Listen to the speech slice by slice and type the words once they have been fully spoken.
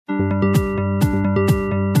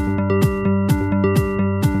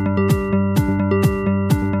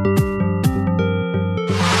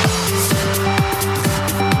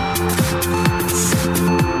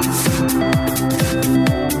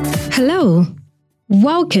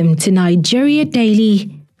Welcome to Nigeria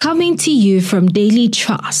Daily, coming to you from Daily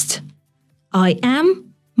Trust. I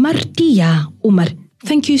am Martia Umar.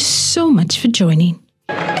 Thank you so much for joining.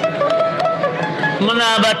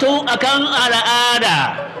 Muna batu akan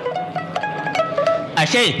al'ada.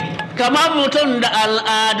 Ashe, kamar mutum da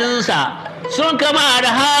al'adunsa sun kama da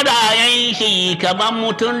halayen shi, kamar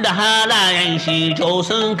mutum da halayen shi to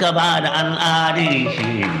sun kama da al'adun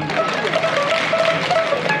shi.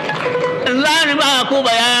 Zani ba ku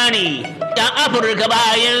bayani, ‘yan Afirka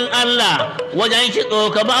bayan Allah wajen kitso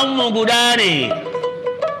kamar mu guda ne.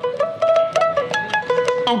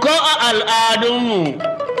 Ko a al'adunmu,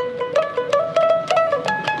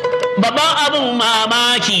 babban abin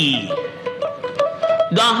mamaki,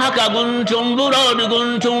 don haka guntun burodi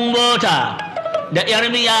guntun bota da ‘yar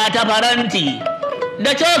miya ta faranti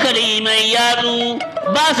da cokali mai yatsu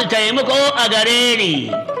ba su taimako a gare ni,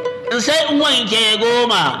 sai in wanke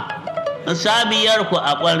goma. Sabiyar ku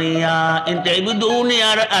a ƙwariya in ɗaibi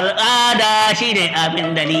duniyar al'ada shi ne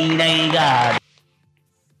abin dalilai ga.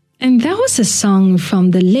 And that was a song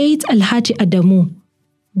from the late Alhaji Adamu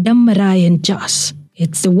Dammarayan Jos.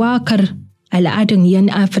 It's the Wakar Al'adun Yan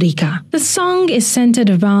Africa. The song is centered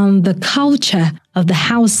around the culture of the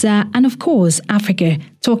Hausa and of course Africa,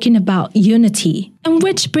 talking about unity. And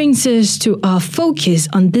which brings us to our focus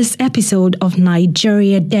on this episode of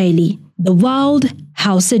Nigeria Daily, the World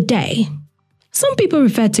Hausa Day. Some people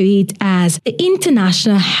refer to it as the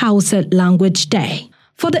International Hausa Language Day.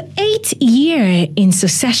 For the 8th year in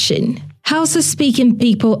succession, Hausa-speaking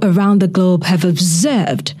people around the globe have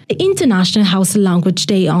observed the International Hausa Language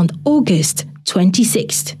Day on August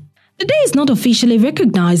 26th. The day is not officially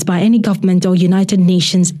recognized by any government or United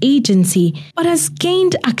Nations agency, but has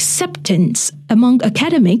gained acceptance among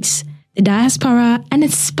academics, the diaspora, and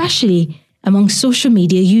especially among social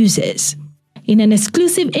media users. In an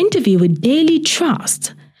exclusive interview with Daily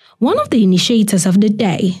Trust, one of the initiators of the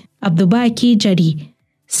day, Abdubaki Jadi,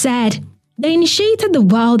 said they initiated the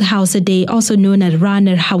World Hausa Day, also known as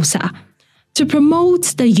Ranar Hausa, to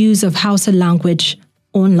promote the use of Hausa language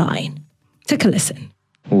online. Take a listen.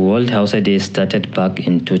 World Hausa Day started back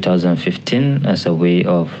in 2015 as a way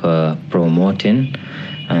of promoting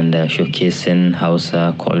and showcasing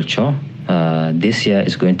Hausa culture. This year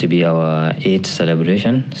is going to be our 8th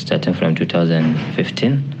celebration, starting from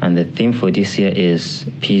 2015. And the theme for this year is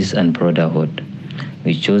Peace and Brotherhood.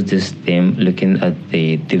 We chose this theme looking at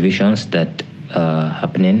the divisions that are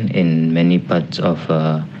happening in many parts of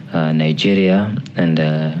Nigeria and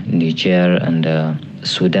Niger and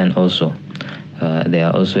Sudan also. There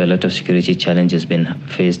are also a lot of security challenges being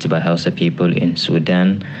faced by Hausa people in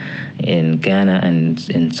Sudan, in Ghana, and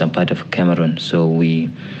in some part of Cameroon. So we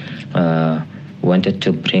wanted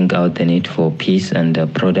to bring out the need for peace and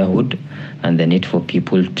brotherhood and the need for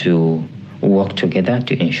people to work together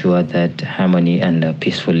to ensure that harmony and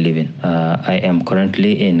peaceful living. I am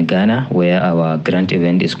currently in Ghana, where our grand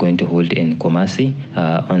event is going to hold in Kumasi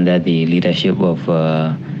under the leadership of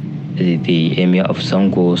the Emir of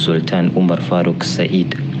Sango, Sultan Umar Faruk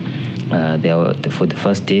Said. For the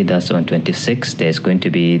first day, that's on 26th, there's going to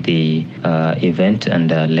be the event and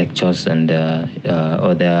lectures and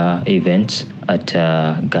other events at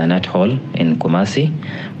Ganat Hall in Kumasi,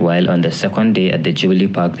 while on the second day at the Jubilee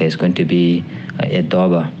Park, there's going to be a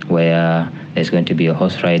Doba, where there's going to be a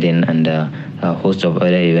horse riding and a host of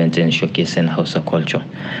other events in showcasing Hausa culture.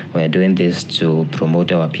 We're doing this to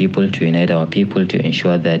promote our people, to unite our people, to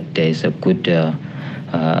ensure that there is a good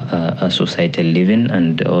societal living,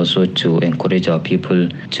 and also to encourage our people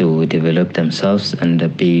to develop themselves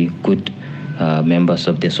and be good members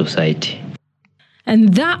of the society.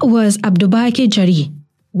 And that was Abdubaki Jari,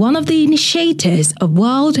 one of the initiators of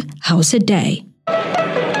World Hausa Day.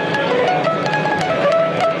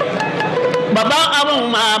 Babban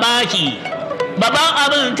abin mamaki, babban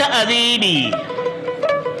abin ta'azimi.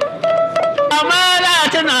 Amma da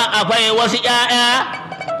tuna akwai wasu ‘ya'ya,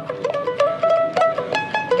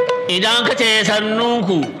 idan ka ce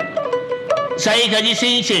sannunku, sai ka ji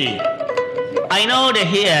sun ce, I know they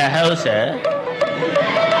hear Hausa.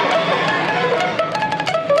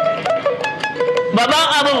 Babban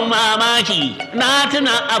abin mamaki, na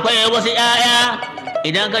tuna akwai wasu ‘ya'ya,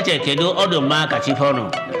 idan ka ce kedu odun ma ka ci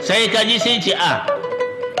fono, sai ka ji sun ce,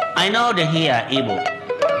 I know they hear Igbo.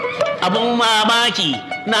 Abin mamaki,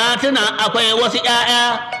 na tuna akwai wasu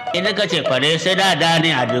 ‘ya'ya, idan ka ce kware sai da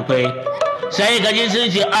ne a dukwai, sai ka ji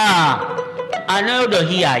sun ce, I know they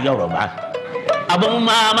hear Yoruba. Abin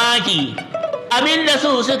mamaki, abin da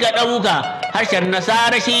su suka ɗauka, harshen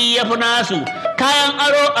Nasara shi ya fi nasu, kayan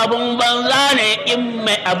aro abin banza ne in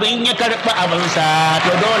mai abin ya karɓi abinsa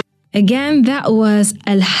to dole. Again, that was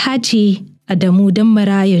Alhaji Adamu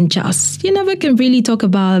Dammarayan Jas. You never can really talk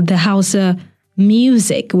about the Hausa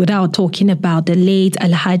music without talking about the late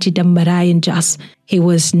Alhaji Dammarayan Jas. He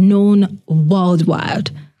was known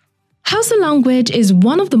worldwide. Hausa language is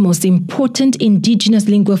one of the most important indigenous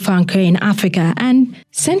lingua franca in Africa and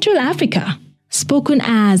Central Africa, spoken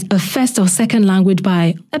as a first or second language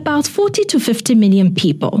by about 40 to 50 million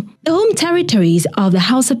people. The home territories of the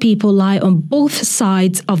Hausa people lie on both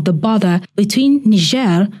sides of the border between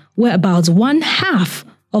Niger, where about one half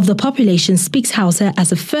of the population speaks Hausa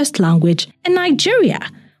as a first language, and Nigeria,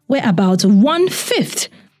 where about 1/5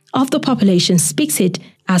 of the population speaks it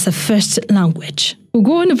as a first language. We'll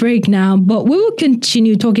go on a break now, but we will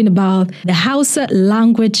continue talking about the Hausa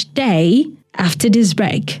Language Day after this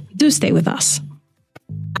break. Do stay with us.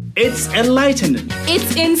 It's enlightening.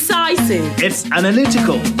 It's incisive. It's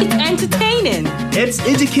analytical. It's entertaining. It's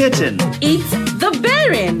educating. It's The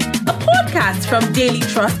Bearing, a podcast from Daily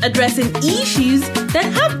Trust addressing issues that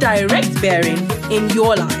have direct bearing in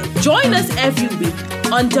your life. Join us every week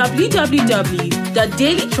on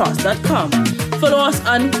www.dailytrust.com. Follow us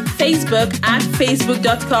on Facebook at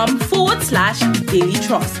facebook.com/Daily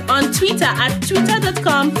Trust, on Twitter at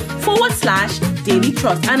twitter.com/Daily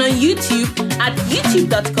Trust, and on YouTube at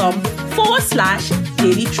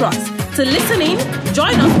youtube.com/Daily Trust. To listen in,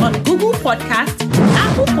 join us on Google Podcast,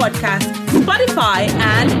 Apple Podcast, Spotify,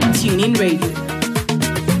 and TuneIn Radio.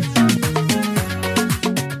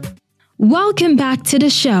 Welcome back to the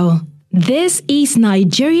show. This is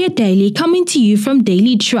Nigeria Daily coming to you from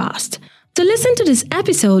Daily Trust. To listen to this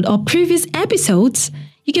episode or previous episodes,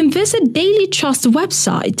 you can visit Daily Trust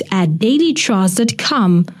website at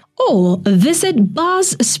dailytrust.com or visit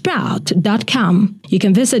buzzsprout.com. You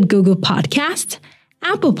can visit Google Podcast,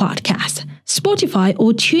 Apple Podcast, Spotify,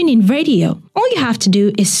 or TuneIn Radio. All you have to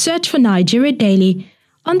do is search for Nigeria Daily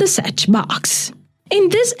on the search box. In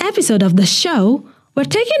this episode of the show, we're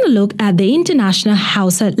taking a look at the International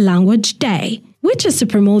Hausa Language Day, which is to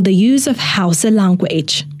promote the use of Hausa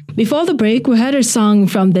language. Before the break, we heard a song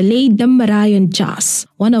from the late Dammarayan Jas,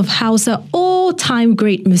 one of Hausa all-time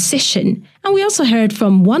great musician. And we also heard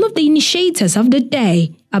from one of the initiators of the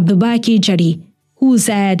day, Abdubaki Jari, who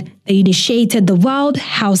said they initiated the World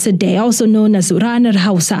Hausa Day, also known as Ranar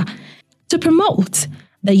Hausa, to promote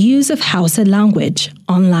the use of Hausa language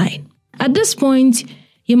online. At this point,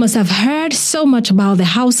 you must have heard so much about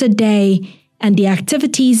the Hausa Day and the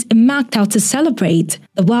activities marked out to celebrate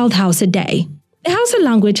the World Hausa Day. The Hausa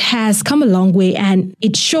language has come a long way and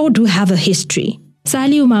it sure do have a history.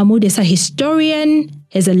 Saliu Mahmoud is a historian,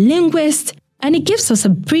 he's a linguist, and he gives us a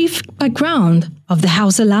brief background of the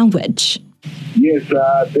Hausa language. Yes,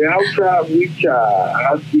 the Hausa, which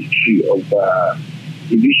has history of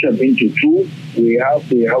division into two, we have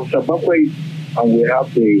the Hausa Bakwai and we have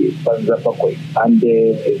the Banza Bakwai. And the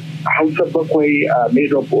Hausa Bakwai are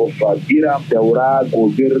made up of Gira, Daura,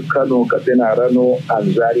 Gobir, Kano, Katsina, Rano,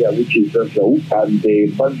 and Zaria, which is Zazzau. And the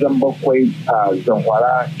Banza Bakwai are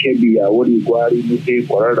Zamfara, Kebbi, Awori, Gwari, Mute,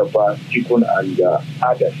 Kwararaba, Chikun, and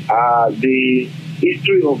others. The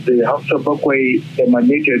history of the Hausa Bakwai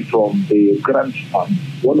emanated from the grandson,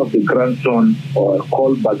 one of the grandsons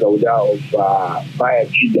called Bagauda of Baya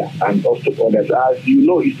Chida and also others. As you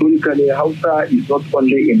know, historically, Hausa is not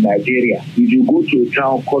only in Nigeria. If you go to a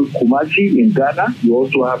town called Kumasi in Ghana, you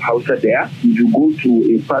also have Hausa there. If you go to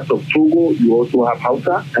a part of Togo, you also have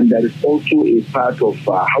Hausa. And there is also a part of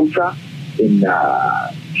Hausa in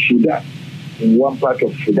Sudan, in one part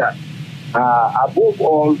of Sudan. Above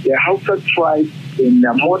all, the Hausa tribe in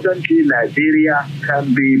modern-day Nigeria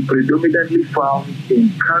can be predominantly found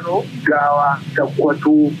in Kano, Gawa,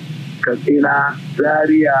 Sokoto, Katsina,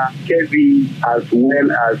 Zaria, Kebbi, as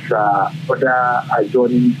well as other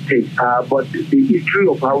adjoining states. But the history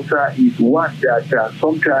of Hausa is one that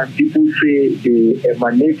sometimes people say they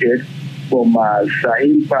emanated from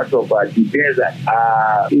Sahel part of the desert.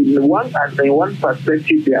 In one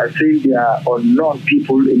perspective, they are saying they are unknown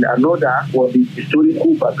people. In another, for the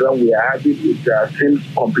historical background we are having, it seems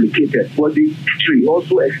complicated. But the history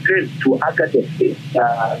also extends to Agadez,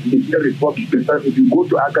 the Republic. Because if you go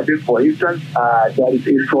to Agadez, for instance, there is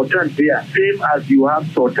a sultan there, same as you have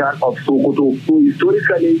sultan of Sokoto. So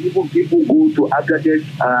historically, even people go to Agadez,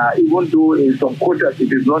 even though in some quarters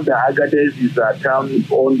it is not that Agadez is a town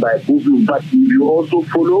owned by Buzu. But if you also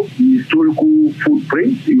follow the historical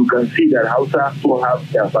footprints, you can see that Hausa will have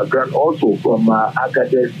their background also from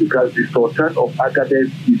Agadez, because the Sultan of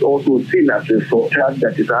Agadez is also seen as a Sultan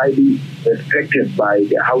that is highly respected by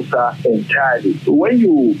the Hausa entirely. So when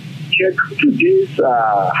you check today's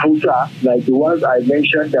Hausa, like the ones I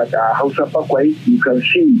mentioned that are Hausa Pakwai, you can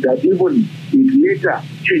see that even it later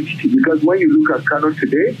changed because when you look at Kano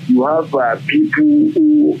today, you have people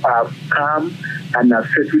who have come and are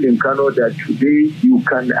settled in Kano that today you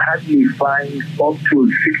can hardly find up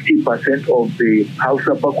to 60% of the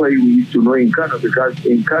Hausa Bakwa we used to know in Kano, because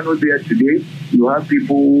in Kano there today you have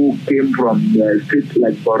people who came from states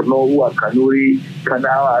like Borno, who are Kanuri,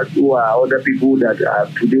 Kanawas, who are other people that are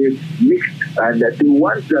today mixed. And the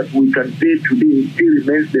ones that we can say today still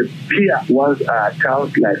remains the pure ones are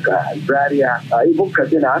towns like Zaria, even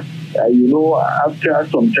Kaduna. After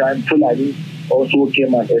some time, Fulani also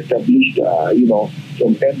came and established,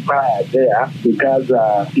 some empire there because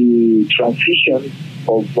the transition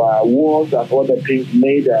of wars and other things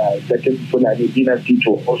made certain Fulani dynasty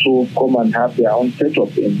to also come and have their own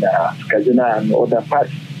setup in Kaduna and other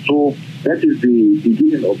parts. So that is the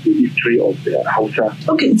beginning of the history of the Hausa.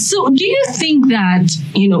 Okay, so do you think that,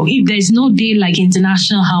 if there's no day like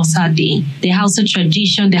International Hausa Day, the Hausa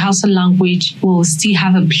tradition, the Hausa language will still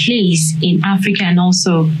have a place in Africa and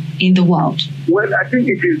also in the world? Well, I think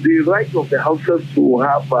it is the right of the Hausas to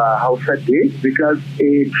have a Hausa Day because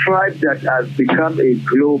a tribe that has become a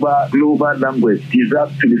global language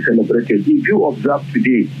deserves to be celebrated. If you observe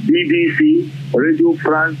today, BBC, Radio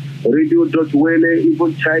France, Radio Dutch Welle,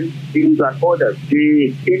 even Chinese and others,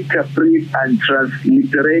 they interpret and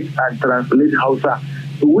transliterate and translate Hausa,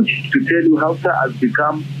 which to tell you Hausa has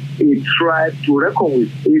become a tribe to reckon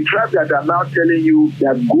with. A tribe that are now telling you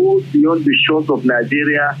that goes beyond the shores of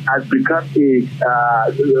Nigeria has become a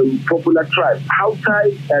popular tribe.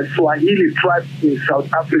 Outside Swahili tribe in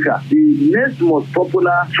South Africa, the next most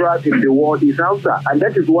popular tribe in the world is Hausa. And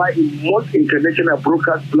that is why in most international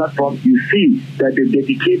broadcast platforms, you see that they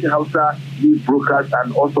dedicate Hausa news broadcasts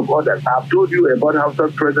and also others. I've told you about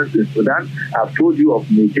Hausa's presence in Sudan. I've told you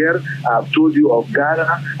of Niger. I've told you of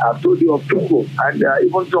Ghana. I've told you of Togo. And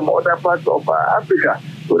even some other parts of Africa.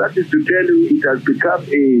 So that is to tell you it has become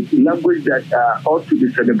a language that ought to be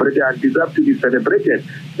celebrated and deserves to be celebrated.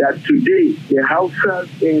 That today the Hausas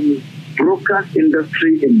in broadcast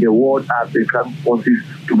industry in the world have become forces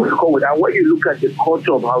to be reckoned with. And when you look at the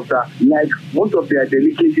culture of Hausa, like most of their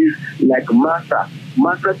delicacies, like Masa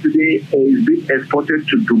today is being exported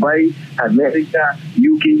to Dubai, America,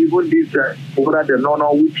 UK, even this Ora the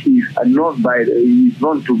Nono, which is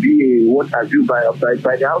known to be what have you by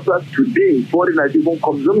the Hausa today, foreigners even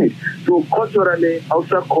consume it. So culturally,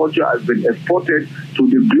 Hausa culture has been exported to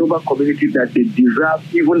the global community that they deserve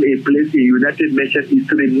even a place in United Nations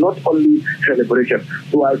history, not only celebration.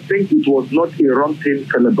 So I think it was not a wrong thing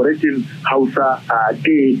celebrating Hausa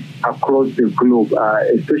Day across the globe,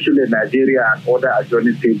 especially Nigeria and other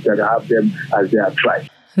adjoining states that have them as their tribe.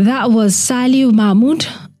 That was Saliu Mahmoud,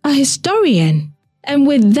 a historian. And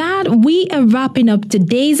with that, we are wrapping up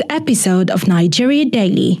today's episode of Nigeria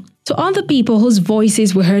Daily. To all the people whose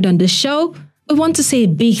voices were heard on the show, we want to say a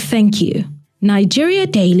big thank you. Nigeria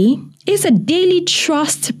Daily is a Daily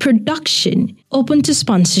Trust production open to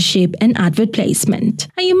sponsorship and advert placement.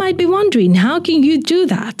 And you might be wondering, how can you do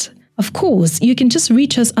that? Of course, you can just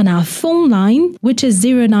reach us on our phone line, which is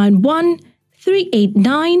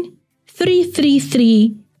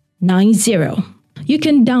 091-389-33390. You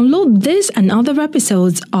can download this and other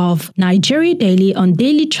episodes of Nigeria Daily on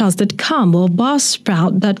dailytrust.com or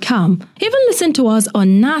buzzsprout.com. Even listen to us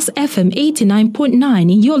on NAS FM 89.9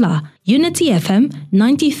 in Yola, Unity FM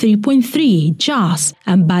 93.3 Jos,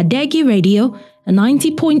 and Badegi Radio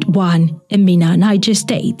 90.1 in Mina, Niger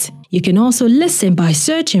State. You can also listen by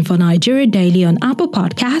searching for Nigeria Daily on Apple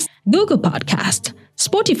Podcasts, Google Podcasts,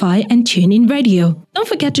 Spotify, and TuneIn Radio. Don't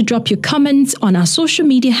forget to drop your comments on our social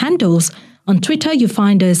media handles. On Twitter, you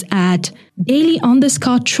find us at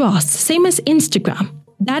daily_trust, same as Instagram.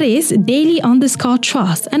 That is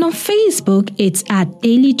daily_trust. And on Facebook, it's at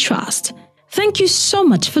Daily Trust. Thank you so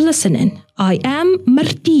much for listening. I am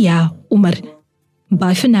Martia Umar.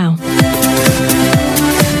 Bye for now.